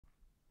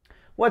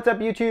What's up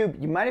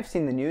YouTube? You might have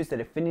seen the news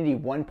that Affinity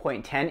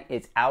 1.10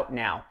 is out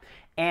now,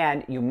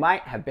 and you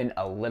might have been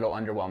a little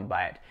underwhelmed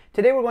by it.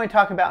 Today we're going to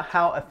talk about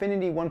how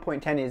Affinity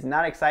 1.10 is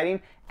not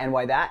exciting and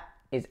why that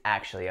is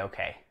actually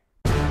okay.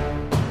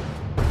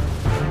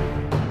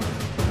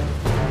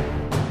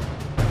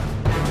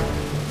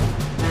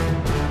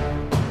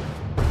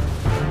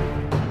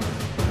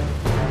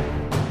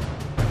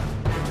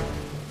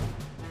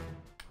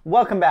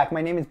 Welcome back.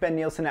 My name is Ben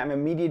Nielsen. I'm a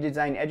media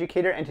design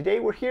educator, and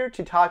today we're here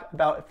to talk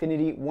about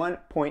Affinity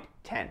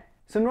 1.10.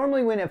 So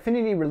normally when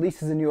Affinity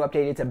releases a new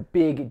update, it's a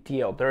big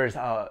deal. There's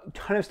a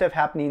ton of stuff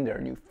happening, there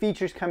are new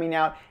features coming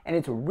out, and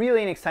it's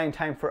really an exciting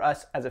time for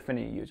us as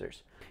Affinity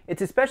users.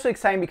 It's especially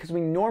exciting because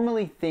we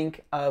normally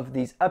think of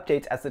these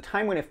updates as the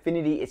time when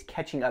Affinity is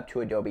catching up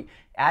to Adobe,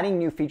 adding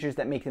new features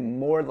that make them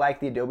more like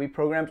the Adobe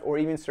programs or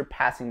even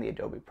surpassing the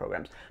Adobe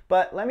programs.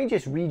 But let me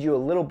just read you a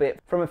little bit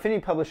from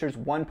Affinity Publisher's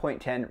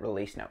 1.10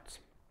 release notes.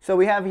 So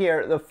we have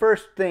here, the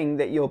first thing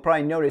that you'll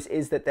probably notice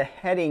is that the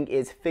heading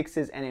is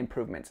fixes and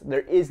improvements.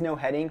 There is no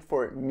heading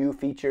for new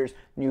features,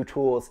 new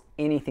tools,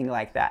 anything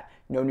like that.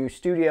 No new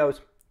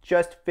studios,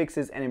 just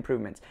fixes and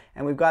improvements.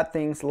 And we've got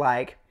things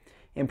like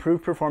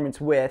improved performance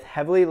with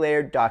heavily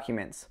layered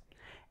documents,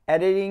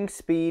 editing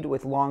speed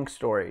with long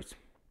stories,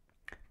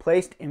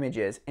 placed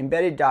images,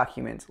 embedded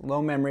documents,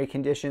 low memory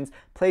conditions,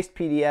 placed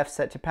PDFs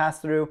set to pass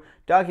through,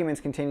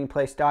 documents containing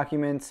placed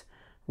documents,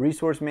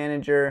 resource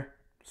manager,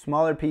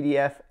 smaller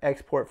PDF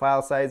export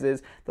file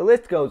sizes. The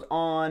list goes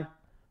on,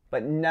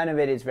 but none of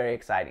it is very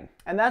exciting.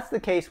 And that's the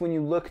case when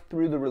you look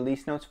through the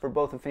release notes for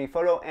both Affinity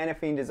Photo and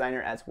Affinity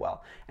Designer as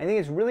well. I think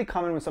it's really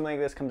common when something like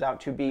this comes out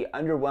to be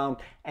underwhelmed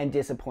and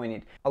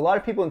disappointed. A lot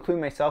of people,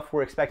 including myself,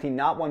 were expecting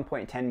not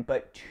 1.10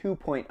 but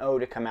 2.0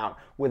 to come out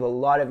with a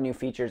lot of new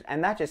features,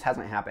 and that just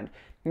hasn't happened.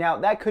 Now,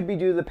 that could be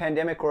due to the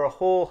pandemic or a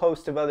whole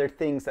host of other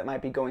things that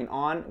might be going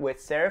on with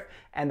Serif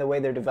and the way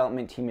their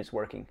development team is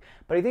working.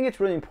 But I think it's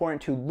really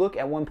important to look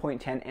at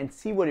 1.10 and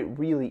see what it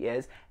really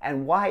is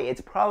and why it's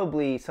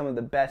probably some of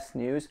the best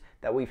news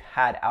that we've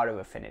had out of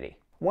Affinity.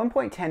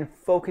 1.10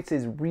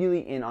 focuses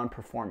really in on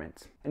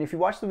performance. And if you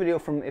watch the video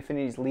from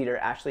Affinity's leader,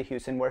 Ashley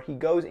Hewson, where he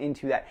goes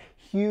into that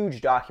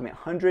huge document,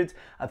 hundreds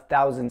of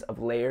thousands of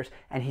layers,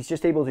 and he's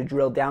just able to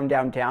drill down,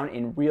 down, down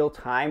in real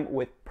time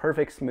with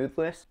perfect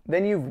smoothness,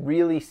 then you've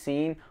really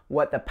seen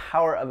what the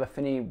power of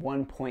Affinity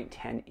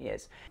 1.10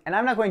 is. And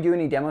I'm not going to do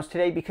any demos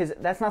today because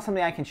that's not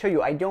something I can show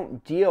you. I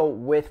don't deal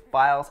with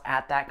files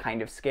at that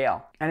kind of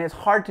scale. And it's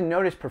hard to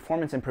notice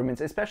performance improvements,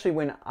 especially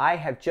when I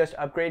have just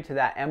upgraded to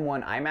that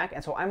M1 iMac,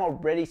 and so I'm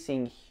already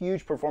seeing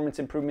huge performance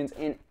improvements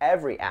in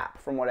every app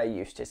from what I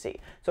used to see.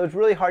 So it's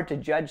really hard to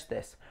judge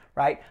this,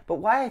 right? But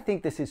why I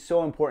think this is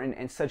so important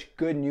and such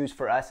good news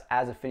for us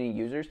as Affinity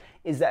users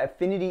is that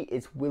Affinity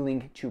is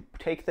willing to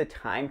take the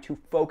time to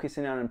focus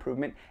in on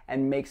improvement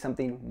and make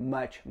something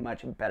much,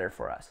 much better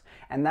for us.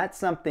 And that's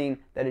something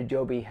that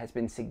Adobe has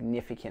been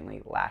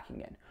significantly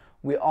lacking in.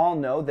 We all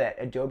know that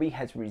Adobe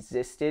has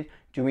resisted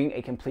doing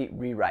a complete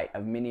rewrite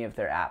of many of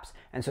their apps,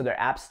 and so their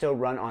apps still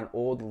run on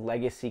old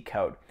legacy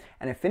code.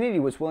 And Affinity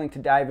was willing to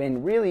dive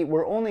in. Really,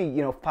 we're only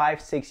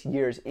 5-6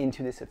 years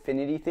into this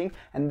Affinity thing,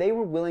 and they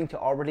were willing to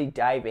already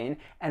dive in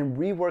and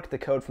rework the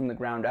code from the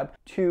ground up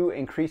to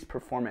increase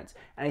performance.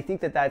 And I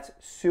think that that's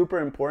super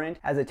important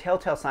as a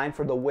telltale sign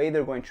for the way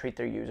they're going to treat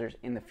their users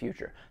in the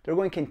future. They're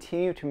going to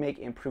continue to make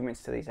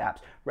improvements to these apps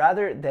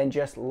rather than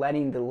just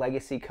letting the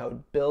legacy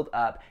code build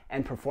up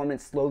and performance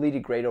slowly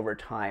degrade over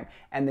time,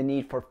 and the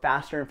need for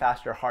faster and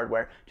faster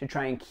hardware to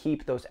try and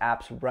keep those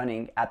apps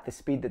running at the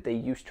speed that they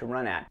used to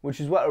run at, which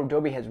is what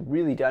Adobe has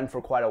really done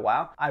for quite a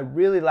while. I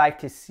really like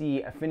to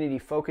see Affinity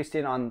focused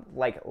in on,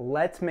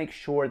 let's make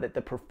sure that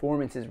the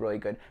performance is really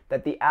good,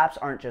 that the apps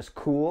aren't just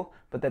cool,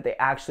 but that they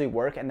actually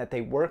work and that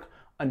they work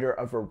under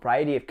a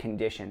variety of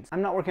conditions.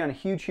 I'm not working on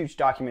huge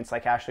documents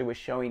like Ashley was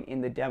showing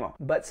in the demo,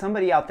 but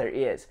somebody out there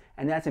is,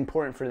 and that's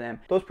important for them.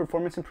 Those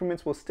performance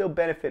improvements will still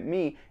benefit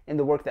me in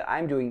the work that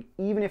I'm doing,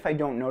 even if I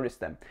don't notice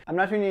them. I'm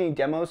not doing any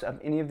demos of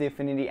any of the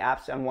Affinity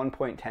apps on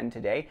 1.10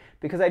 today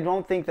because I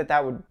don't think that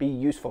that would be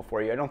useful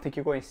for you. I don't think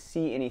you're going to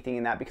see anything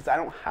in that because I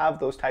don't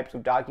have those types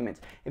of documents.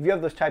 If you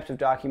have those types of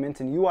documents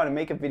and you want to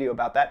make a video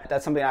about that,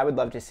 that's something I would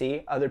love to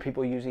see, other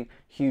people using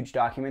huge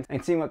documents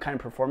and seeing what kind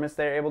of performance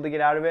they're able to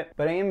get out of it.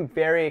 But I am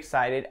very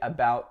excited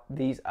about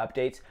these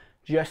updates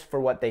just for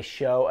what they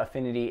show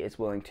Affinity is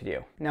willing to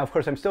do. Now, of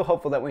course, I'm still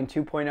hopeful that when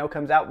 2.0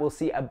 comes out, we'll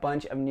see a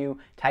bunch of new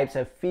types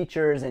of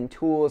features and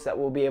tools that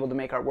will be able to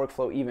make our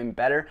workflow even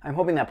better. I'm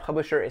hoping that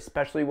Publisher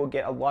especially will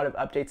get a lot of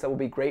updates that will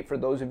be great for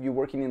those of you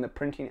working in the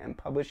printing and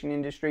publishing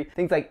industry.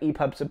 Things like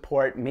EPUB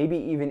support, maybe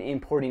even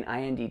importing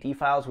INDD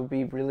files would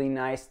be really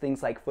nice.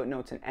 Things like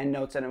footnotes and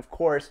endnotes, and of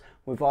course,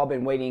 we've all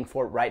been waiting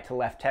for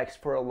right-to-left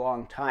text for a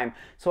long time.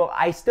 So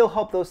I still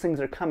hope those things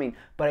are coming,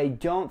 but I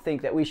don't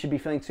think that we should be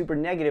feeling super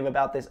negative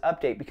about this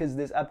update because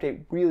this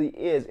update really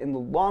is, in the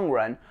long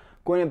run,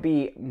 going to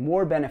be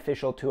more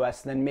beneficial to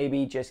us than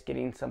maybe just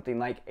getting something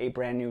like a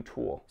brand new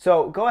tool.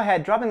 So go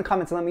ahead, drop in the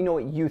comments and let me know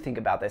what you think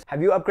about this.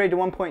 Have you upgraded to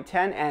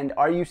 1.10 and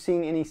are you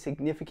seeing any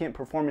significant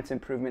performance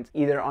improvements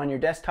either on your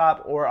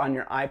desktop or on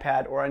your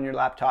iPad or on your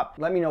laptop?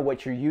 Let me know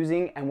what you're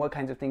using and what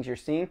kinds of things you're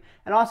seeing.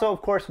 And also,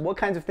 of course, what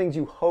kinds of things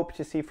you hope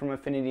to see from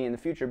Affinity in the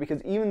future,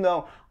 because even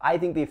though I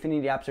think the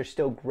Affinity apps are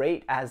still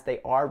great as they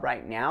are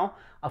right now,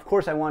 of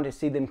course I want to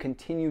see them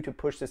continue to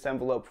push this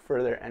envelope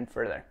further and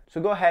further. So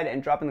go ahead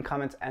and drop in the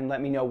comments and let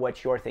me know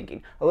what you're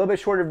thinking. A little bit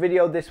shorter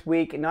video this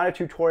week, not a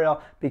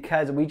tutorial,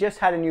 because we just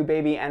had a new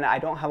baby and I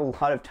don't have a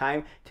lot of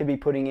time to be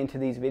putting into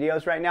these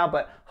videos right now,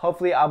 but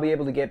hopefully I'll be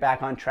able to get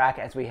back on track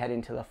as we head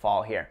into the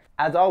fall here.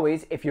 As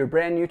always, if you're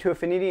brand new to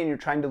Affinity and you're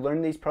trying to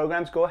learn these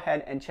programs, go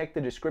ahead and check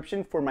the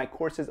description for my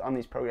courses on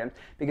these programs,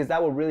 because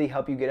that will really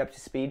help you get up to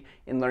speed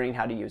in learning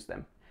how to use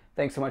them.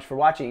 Thanks so much for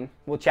watching.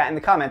 We'll chat in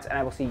the comments and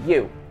I will see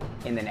you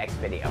in the next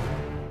video.